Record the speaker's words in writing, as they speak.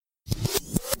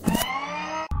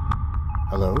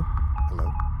Hello? Hello?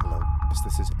 Hello?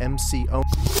 This is MCO.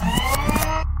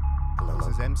 Hello? This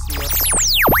is MCO.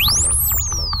 Hello?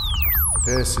 Hello?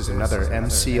 This is another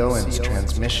MCO's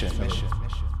transmission.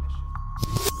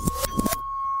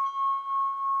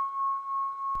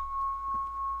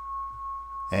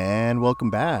 And welcome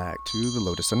back to the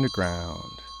Lotus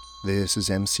Underground. This is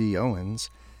MC Owens,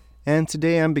 and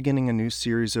today I'm beginning a new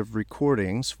series of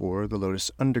recordings for the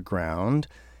Lotus Underground,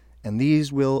 and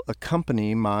these will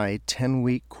accompany my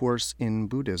 10-week course in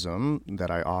Buddhism that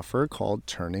I offer called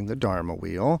Turning the Dharma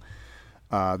Wheel.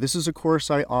 This is a course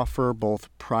I offer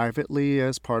both privately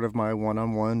as part of my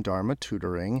one-on-one Dharma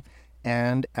tutoring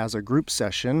and as a group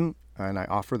session, and I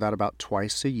offer that about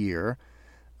twice a year.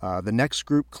 The next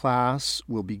group class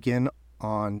will begin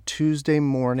on Tuesday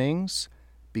mornings,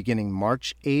 beginning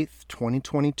March 8th,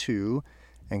 2022,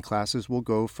 and classes will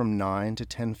go from 9 to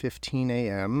 10:15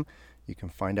 a.m. You can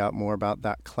find out more about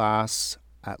that class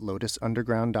at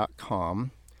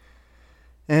lotusunderground.com.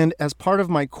 And as part of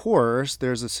my course,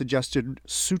 there's a suggested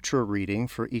sutra reading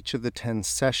for each of the 10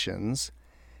 sessions.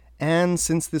 And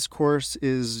since this course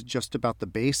is just about the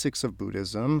basics of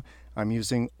Buddhism, I'm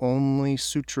using only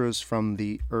sutras from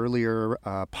the earlier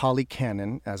Pali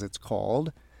Canon, as it's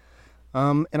called.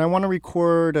 And I want to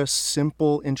record a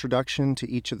simple introduction to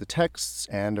each of the texts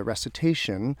and a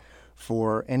recitation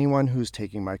for anyone who's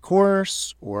taking my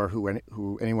course or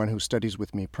anyone who studies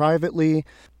with me privately,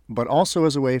 but also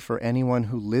as a way for anyone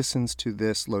who listens to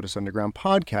this Lotus Underground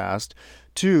podcast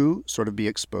to sort of be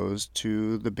exposed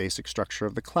to the basic structure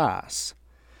of the class.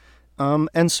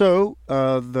 And so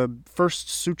the first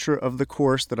sutra of the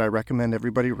course that I recommend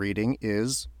everybody reading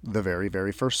is the very,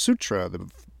 very first sutra,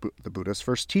 the Buddha's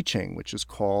first teaching, which is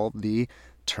called the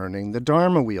Turning the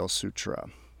Dharma Wheel Sutra.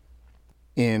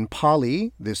 In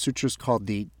Pali, this sutra is called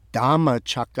the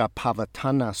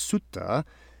Dhammacakkappavattana Sutta.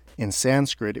 In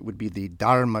Sanskrit, it would be the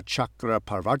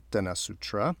Dharmacakkappavattana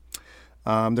Sutra.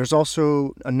 There's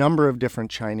also a number of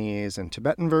different Chinese and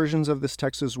Tibetan versions of this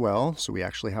text as well, so we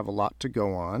actually have a lot to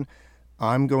go on.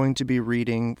 I'm going to be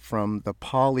reading from the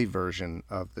Pali version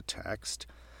of the text.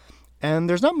 And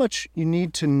there's not much you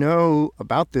need to know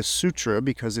about this sutra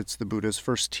because it's the Buddha's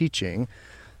first teaching,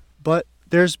 but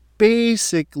there's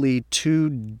basically two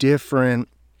different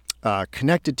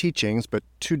connected teachings, but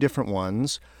two different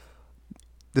ones.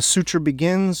 The sutra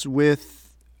begins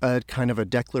with a kind of a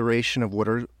declaration of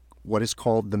what is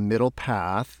called the middle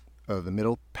path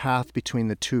between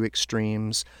the two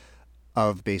extremes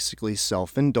of basically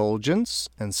self-indulgence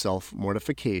and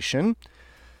self-mortification.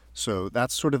 So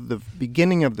that's sort of the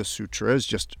beginning of the sutra, is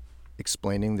just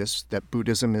explaining this, that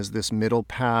Buddhism is this middle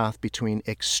path between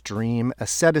extreme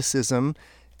asceticism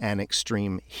and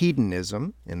extreme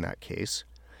hedonism in that case.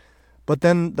 But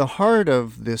then the heart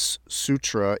of this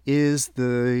sutra is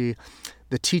the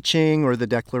teaching or the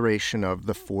declaration of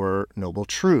the Four Noble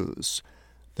Truths.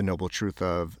 The Noble Truth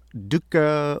of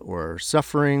dukkha, or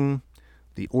suffering,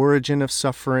 the origin of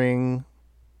suffering,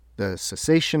 the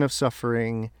cessation of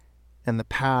suffering, and the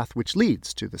path which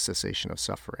leads to the cessation of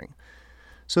suffering.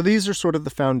 So these are sort of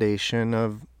the foundation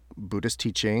of Buddhist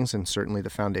teachings and certainly the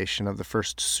foundation of the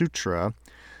first sutra.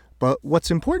 But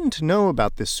what's important to know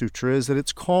about this sutra is that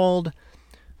it's called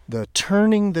the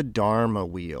Turning the Dharma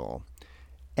Wheel.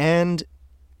 And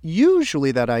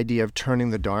usually that idea of turning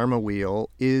the Dharma Wheel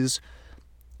it's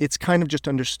kind of just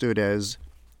understood as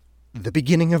the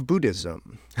beginning of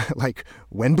Buddhism. Like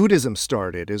when Buddhism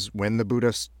started is when the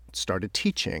Buddha started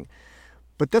teaching.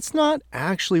 But that's not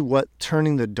actually what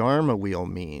turning the Dharma Wheel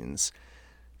means.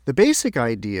 The basic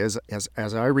idea is,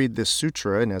 as I read this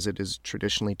sutra and as it is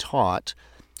traditionally taught,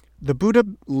 the Buddha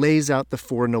lays out the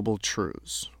Four Noble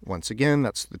Truths. Once again,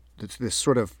 that's this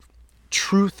sort of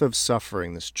truth of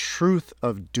suffering, this truth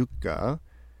of dukkha.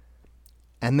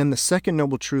 And then the second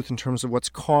Noble Truth in terms of what's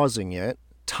causing it,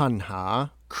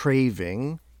 tanha,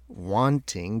 craving,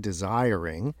 wanting,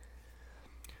 desiring.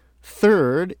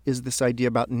 Third is this idea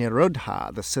about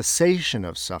nirodha, the cessation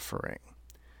of suffering.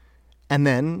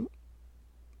 And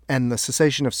the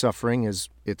cessation of suffering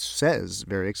it says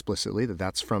very explicitly that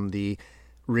that's from the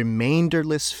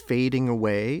remainderless fading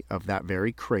away of that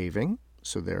very craving.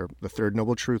 So the third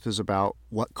Noble Truth is about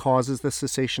what causes the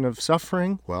cessation of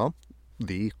suffering. Well,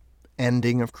 the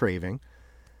ending of craving.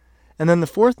 And then the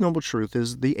fourth Noble Truth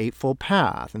is the Eightfold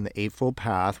Path. And the Eightfold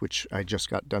Path, which I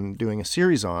just got done doing a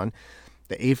series on,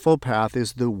 the Eightfold Path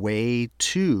is the way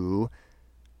to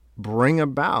bring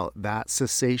about that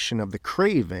cessation of the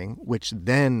craving, which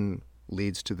then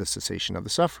leads to the cessation of the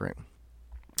suffering.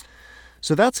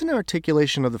 So that's an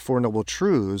articulation of the Four Noble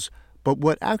Truths, but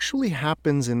what actually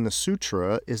happens in the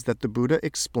sutra is that the Buddha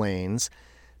explains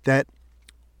that,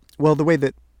 well, the way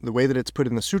that the way that it's put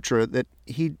in the sutra, that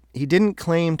he didn't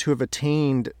claim to have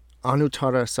attained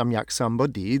Anuttara Samyak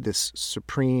Sambodhi, this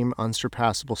supreme,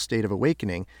 unsurpassable state of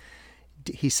awakening.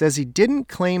 He says he didn't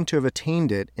claim to have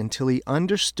attained it until he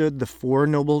understood the Four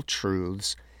Noble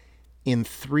Truths in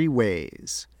three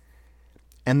ways.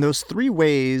 And those three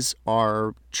ways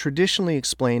are traditionally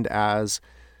explained as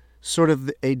sort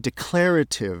of a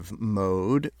declarative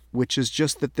mode, which is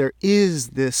just that there is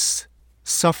this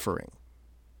suffering.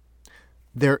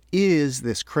 There is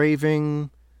this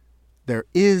craving. There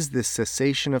is this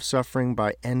cessation of suffering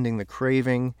by ending the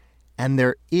craving. And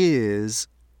there is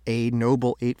a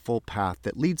noble eightfold path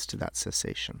that leads to that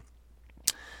cessation.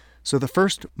 So the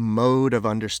first mode of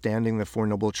understanding the Four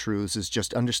Noble Truths is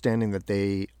just understanding that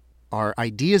they are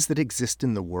ideas that exist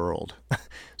in the world.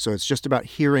 So it's just about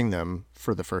hearing them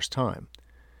for the first time.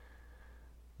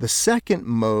 The second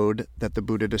mode that the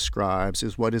Buddha describes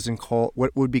is what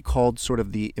would be called sort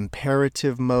of the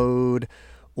imperative mode,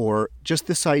 or just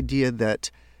this idea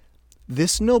that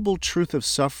this noble truth of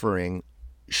suffering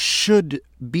should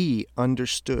be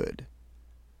understood.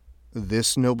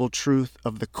 This noble truth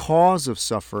of the cause of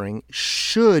suffering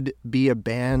should be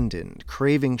abandoned.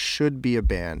 Craving should be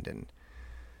abandoned.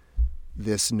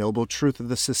 This noble truth of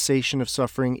the cessation of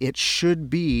suffering, it should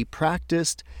be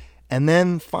practiced. And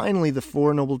then finally the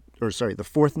fourth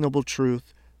noble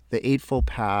truth, the Eightfold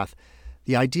Path,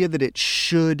 the idea that it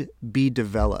should be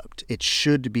developed, it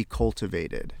should be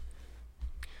cultivated.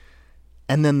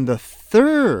 And then the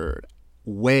third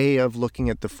way of looking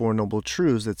at the Four Noble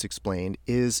Truths that's explained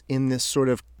is in this sort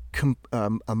of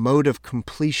a mode of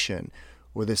completion,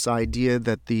 or this idea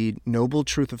that the noble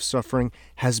truth of suffering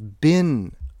has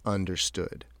been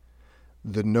understood.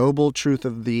 The noble truth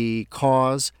of the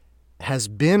cause has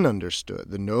been understood.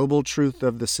 The noble truth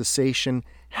of the cessation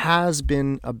has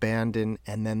been abandoned.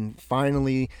 And then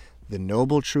finally, the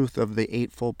noble truth of the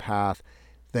Eightfold Path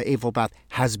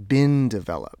has been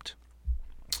developed.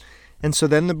 And so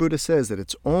then the Buddha says that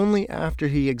it's only after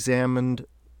he examined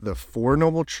the Four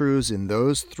Noble Truths in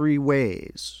those three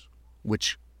ways,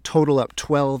 which total up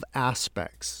 12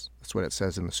 aspects. That's what it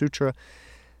says in the sutra.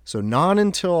 So not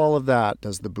until all of that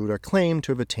does the Buddha claim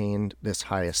to have attained this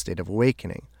highest state of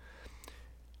awakening.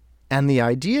 And the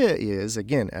idea is,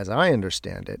 again, as I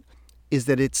understand it, is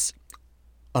that it's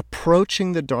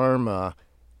approaching the Dharma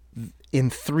in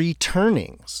three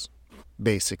turnings,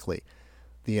 basically.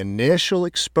 The initial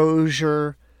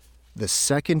exposure, the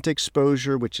second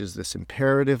exposure, which is this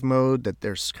imperative mode, that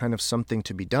there's kind of something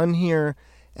to be done here,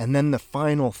 and then the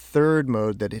final third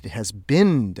mode, that it has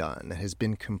been done, that has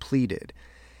been completed.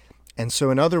 And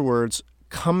so, in other words,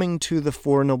 coming to the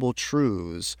Four Noble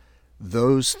Truths,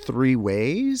 those three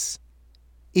ways,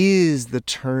 is the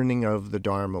turning of the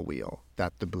Dharma wheel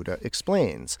that the Buddha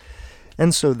explains.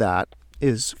 And so that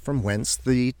is from whence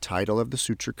the title of the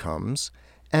sutra comes,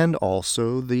 and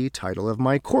also the title of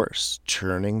my course,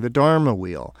 Turning the Dharma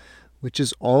Wheel, which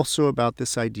is also about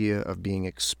this idea of being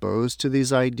exposed to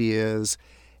these ideas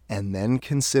and then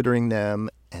considering them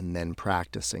and then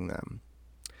practicing them.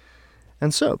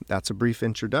 And so that's a brief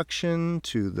introduction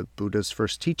to the Buddha's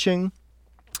first teaching.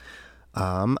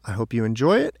 I hope you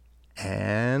enjoy it,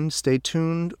 and stay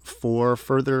tuned for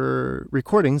further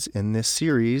recordings in this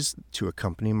series to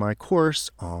accompany my course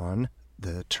on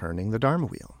the Turning the Dharma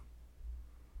Wheel.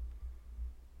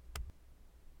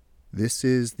 This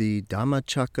is the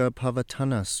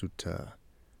Dhammacakkappavattana Sutta,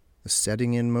 the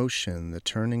setting in motion, the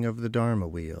turning of the Dharma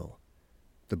wheel,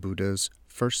 the Buddha's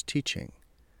first teaching,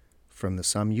 from the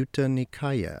Samyutta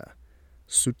Nikaya,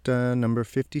 Sutta number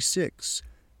 56,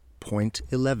 point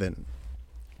 11.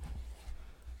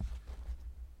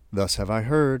 Thus have I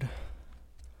heard.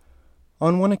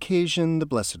 On one occasion the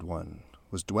Blessed One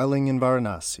was dwelling in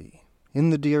Varanasi,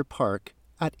 in the deer park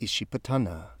at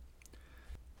Ishipatana.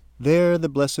 There the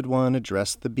Blessed One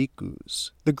addressed the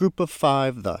bhikkhus, the group of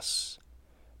 5, thus: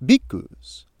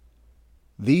 Bhikkhus,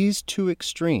 these two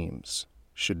extremes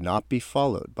should not be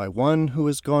followed by one who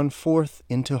has gone forth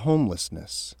into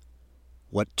homelessness.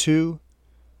 What two?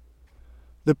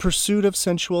 The pursuit of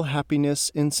sensual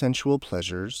happiness in sensual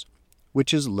pleasures,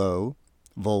 which is low,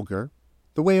 vulgar,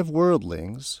 the way of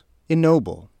worldlings,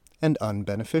 ignoble, and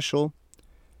unbeneficial,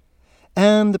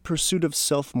 and the pursuit of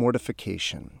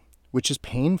self-mortification, which is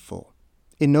painful,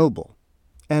 ignoble,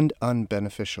 and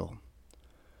unbeneficial.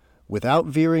 Without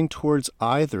veering towards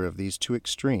either of these two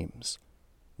extremes,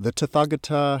 the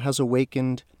Tathagata has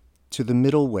awakened to the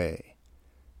middle way,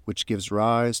 which gives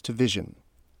rise to vision,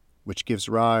 which gives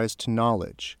rise to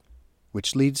knowledge,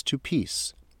 which leads to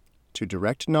peace, to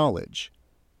direct knowledge,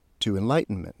 to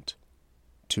enlightenment,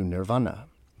 to nirvana.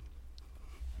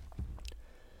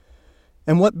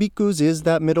 And what bhikkhus is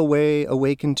that middle way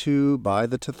awakened to by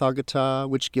the Tathagata,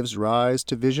 which gives rise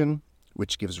to vision,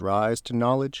 which gives rise to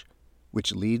knowledge,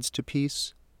 which leads to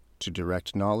peace, to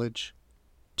direct knowledge,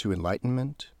 to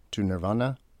enlightenment, to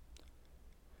nirvana?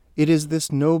 It is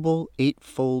this noble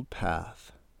eightfold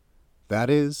path. That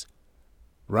is,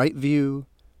 right view,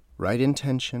 right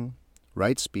intention,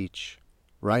 right speech,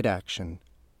 right action,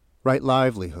 right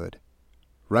livelihood,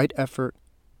 right effort,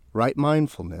 right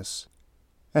mindfulness,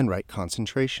 and right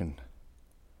concentration.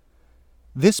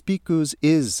 This bhikkhus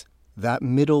is that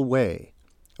middle way,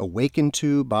 awakened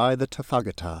to by the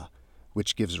Tathagata,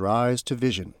 which gives rise to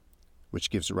vision, which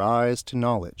gives rise to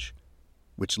knowledge,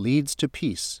 which leads to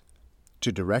peace,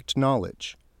 to direct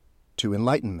knowledge, to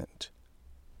enlightenment,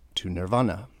 to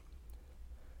nirvana.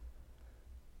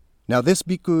 Now this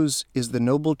bhikkhus is the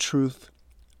noble truth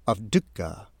of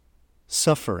dukkha,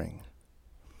 suffering.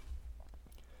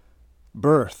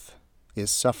 Birth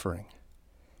is suffering.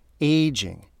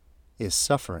 Aging is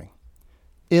suffering.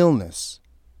 Illness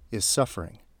is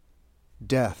suffering.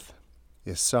 Death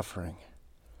is suffering.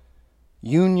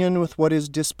 Union with what is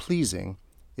displeasing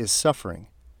is suffering.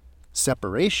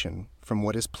 Separation from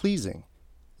what is pleasing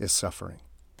is suffering.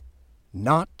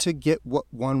 Not to get what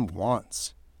one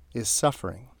wants is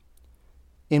suffering.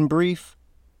 In brief,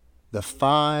 the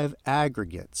 5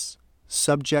 aggregates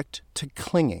subject to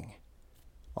clinging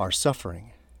are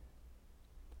suffering.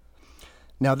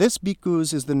 Now this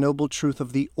bhikkhus is the noble truth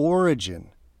of the origin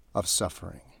of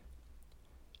suffering.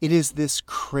 It is this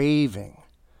craving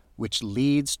which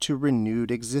leads to renewed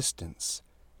existence,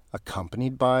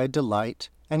 accompanied by delight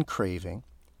and craving,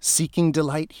 seeking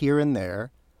delight here and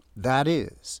there, that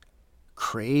is,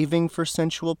 craving for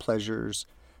sensual pleasures,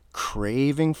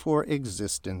 craving for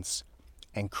existence,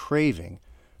 and craving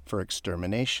for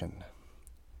extermination.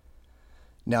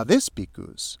 Now this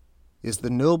bhikkhus is the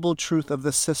noble truth of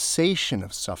the cessation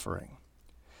of suffering.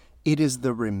 It is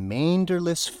the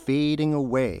remainderless fading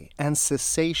away and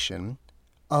cessation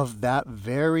of that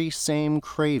very same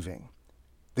craving,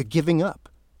 the giving up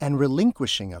and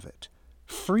relinquishing of it,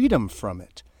 freedom from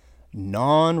it,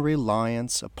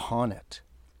 non-reliance upon it.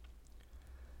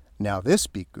 Now this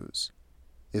bhikkhus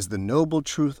is the noble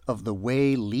truth of the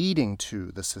way leading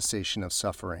to the cessation of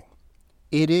suffering.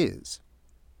 It is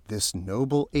this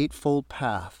noble eightfold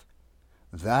path,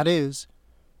 that is,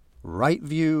 right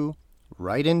view,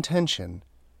 right intention,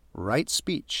 right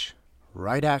speech,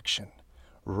 right action,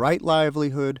 right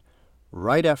livelihood,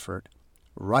 right effort,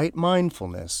 right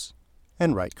mindfulness,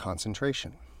 and right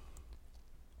concentration.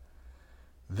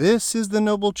 This is the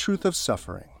noble truth of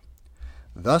suffering.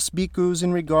 Thus, bhikkhus,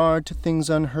 in regard to things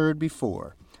unheard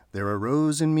before, there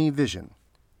arose in me vision,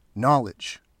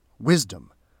 knowledge,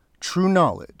 wisdom, true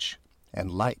knowledge,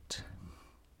 and light.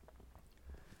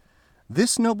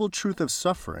 This noble truth of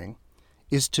suffering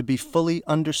is to be fully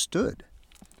understood.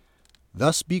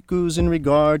 Thus, bhikkhus, in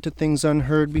regard to things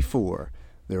unheard before,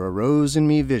 there arose in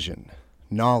me vision,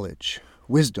 knowledge,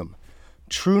 wisdom,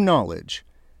 true knowledge,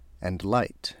 and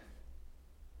light.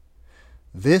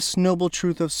 This noble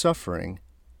truth of suffering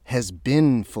has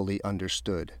been fully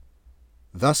understood.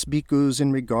 Thus, bhikkhus,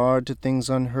 in regard to things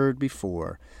unheard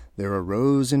before, there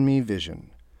arose in me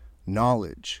vision,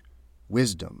 knowledge,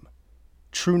 wisdom,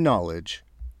 true knowledge,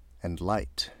 and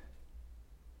light.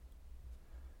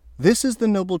 This is the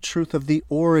noble truth of the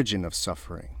origin of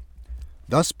suffering.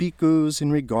 Thus, bhikkhus,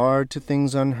 in regard to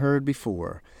things unheard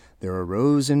before, there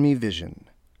arose in me vision,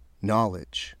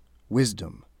 knowledge,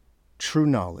 wisdom, true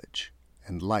knowledge,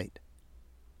 and light.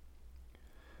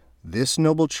 This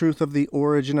noble truth of the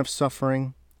origin of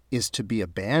suffering is to be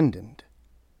abandoned.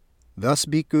 Thus,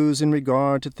 bhikkhus, in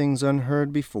regard to things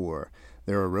unheard before,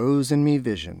 there arose in me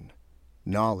vision,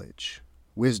 knowledge,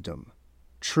 wisdom,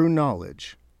 true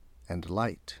knowledge, and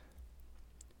light.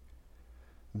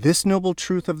 This noble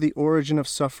truth of the origin of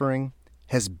suffering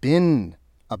has been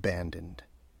abandoned.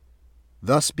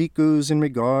 Thus, bhikkhus, in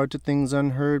regard to things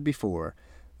unheard before,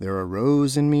 there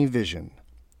arose in me vision,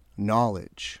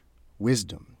 knowledge,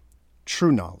 wisdom,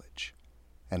 true knowledge,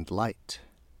 and light.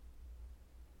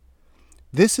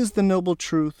 This is the noble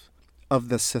truth of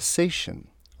the cessation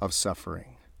of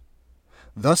suffering.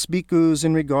 Thus, bhikkhus,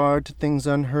 in regard to things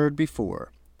unheard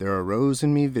before, there arose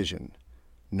in me vision,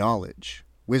 knowledge,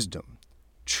 wisdom,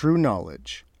 true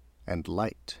knowledge, and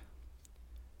light.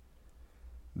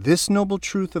 This noble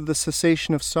truth of the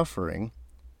cessation of suffering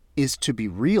is to be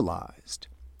realized.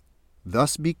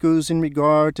 Thus, bhikkhus, in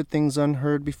regard to things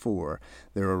unheard before,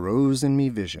 there arose in me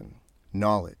vision,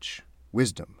 knowledge,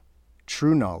 wisdom,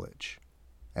 true knowledge,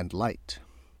 and light.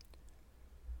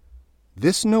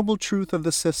 This noble truth of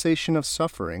the cessation of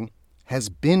suffering has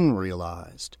been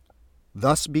realized.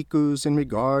 Thus, bhikkhus, in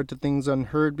regard to things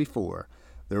unheard before,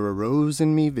 there arose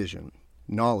in me vision,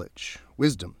 knowledge,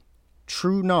 wisdom,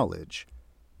 true knowledge,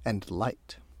 and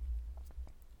light.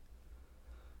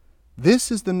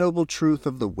 This is the noble truth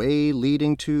of the way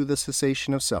leading to the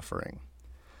cessation of suffering.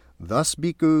 Thus,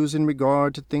 bhikkhus, in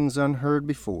regard to things unheard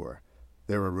before,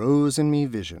 there arose in me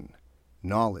vision,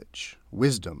 knowledge,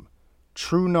 wisdom,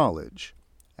 true knowledge,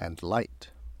 and light.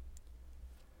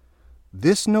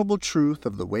 This noble truth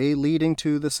of the way leading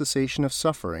to the cessation of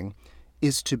suffering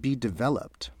is to be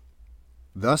developed.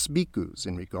 Thus, bhikkhus,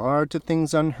 in regard to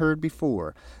things unheard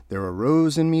before, there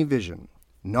arose in me vision,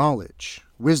 knowledge,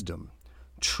 wisdom,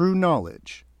 true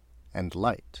knowledge, and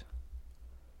light.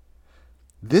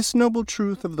 This noble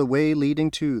truth of the way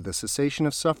leading to the cessation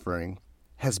of suffering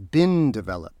has been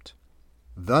developed.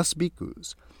 Thus,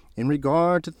 bhikkhus, in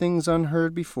regard to things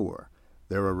unheard before,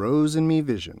 there arose in me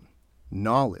vision,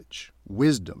 knowledge,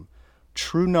 wisdom,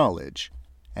 true knowledge,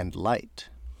 and light.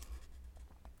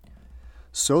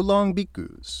 So long,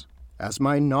 bhikkhus, as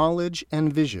my knowledge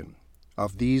and vision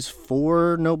of these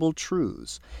four noble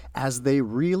truths, as they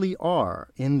really are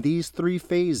in these 3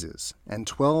 phases and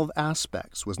 12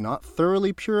 aspects, was not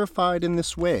thoroughly purified in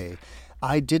this way,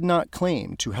 I did not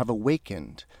claim to have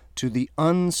awakened to the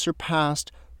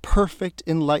unsurpassed perfect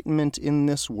enlightenment in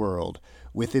this world,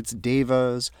 with its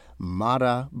devas,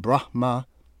 Mara, Brahma,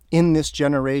 in this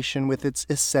generation with its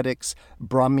ascetics,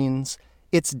 Brahmins,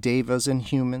 its devas and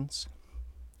humans.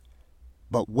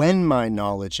 But when my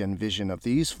knowledge and vision of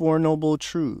these 4 noble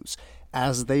truths,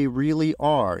 as they really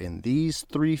are in these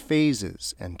 3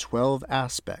 phases and 12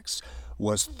 aspects,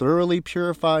 was thoroughly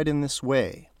purified in this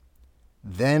way,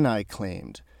 then I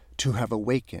claimed to have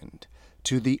awakened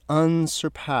to the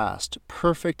unsurpassed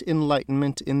perfect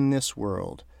enlightenment in this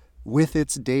world, with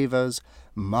its devas,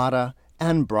 Mara,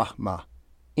 and Brahma,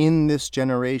 in this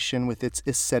generation with its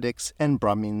ascetics and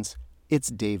Brahmins, its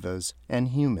devas and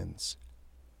humans.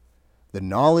 The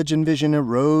knowledge and vision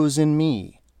arose in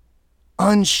me.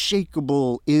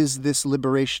 Unshakable is this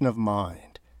liberation of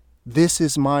mind. This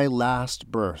is my last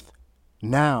birth.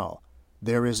 Now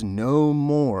there is no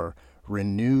more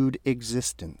renewed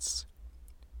existence.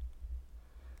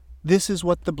 This is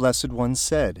what the Blessed One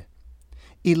said.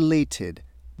 Elated,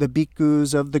 the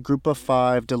bhikkhus of the group of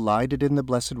 5 delighted in the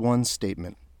Blessed One's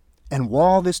statement. And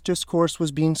while this discourse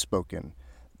was being spoken,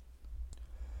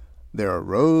 there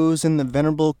arose in the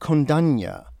Venerable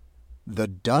Kondanya the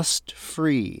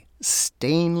dust-free,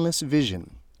 stainless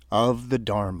vision of the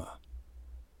Dharma.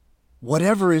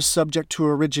 Whatever is subject to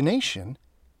origination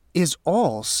is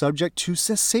all subject to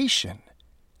cessation.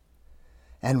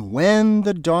 And when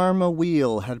the Dharma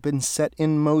wheel had been set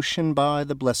in motion by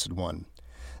the Blessed One,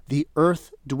 the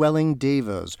earth-dwelling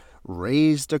devas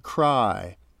raised a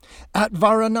cry, "At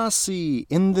Varanasi,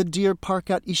 in the deer park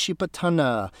at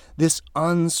Ishipatana, this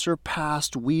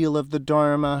unsurpassed wheel of the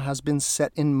Dharma has been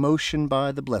set in motion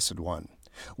by the Blessed One,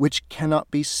 which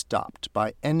cannot be stopped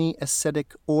by any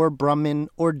ascetic or Brahmin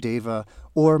or Deva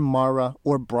or Mara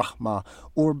or Brahma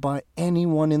or by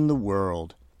anyone in the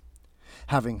world."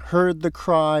 Having heard the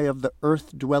cry of the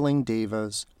earth-dwelling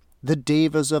devas, the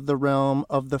devas of the realm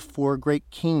of the 4 great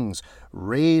kings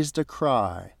raised a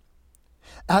cry,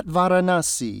 "At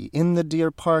Varanasi, in the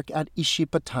deer park at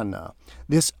Ishipatana,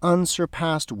 this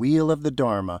unsurpassed wheel of the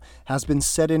Dharma has been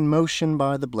set in motion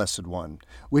by the Blessed One,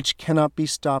 which cannot be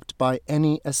stopped by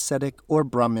any ascetic or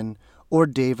Brahmin or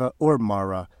Deva or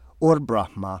Mara or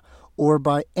Brahma or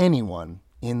by anyone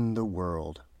in the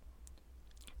world."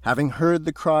 Having heard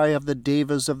the cry of the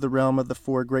devas of the realm of the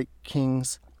 4 great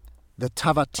kings, the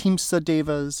Tavatimsa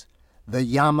devas, the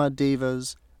Yama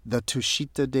devas, the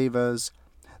Tushita devas,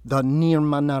 the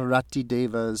Nirmanarati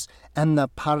devas, and the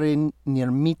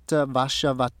Parinirmita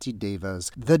Vashavati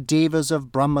devas, the devas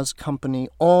of Brahma's company,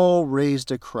 all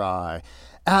raised a cry,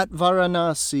 "At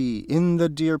Varanasi, in the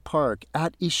deer park,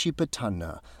 at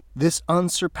Ishipatana, this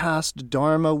unsurpassed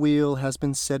Dharma wheel has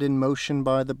been set in motion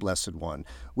by the Blessed One,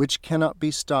 which cannot be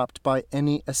stopped by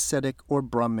any ascetic or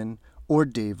Brahmin, or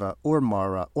Deva, or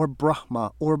Mara, or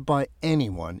Brahma, or by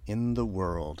anyone in the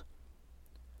world."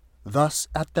 Thus,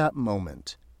 at that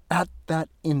moment, at that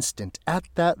instant, at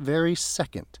that very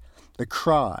second, the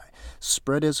cry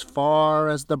spread as far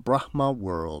as the Brahma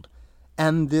world,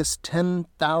 and this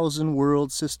 10,000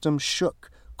 world system shook,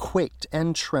 quaked,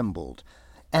 and trembled,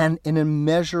 and an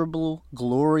immeasurable,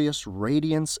 glorious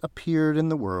radiance appeared in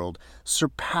the world,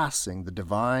 surpassing the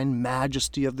divine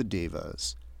majesty of the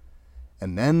devas.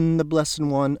 And then the Blessed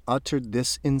One uttered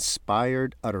this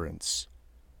inspired utterance,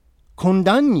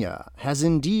 "Kondanya has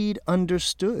indeed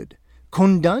understood.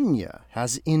 Kondanya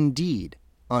has indeed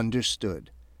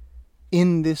understood."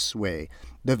 In this way,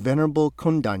 the Venerable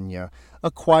Kondanya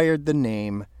acquired the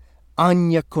name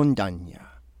Anya Kondanya,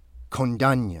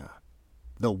 Kondanya,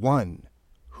 the one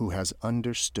who has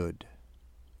understood.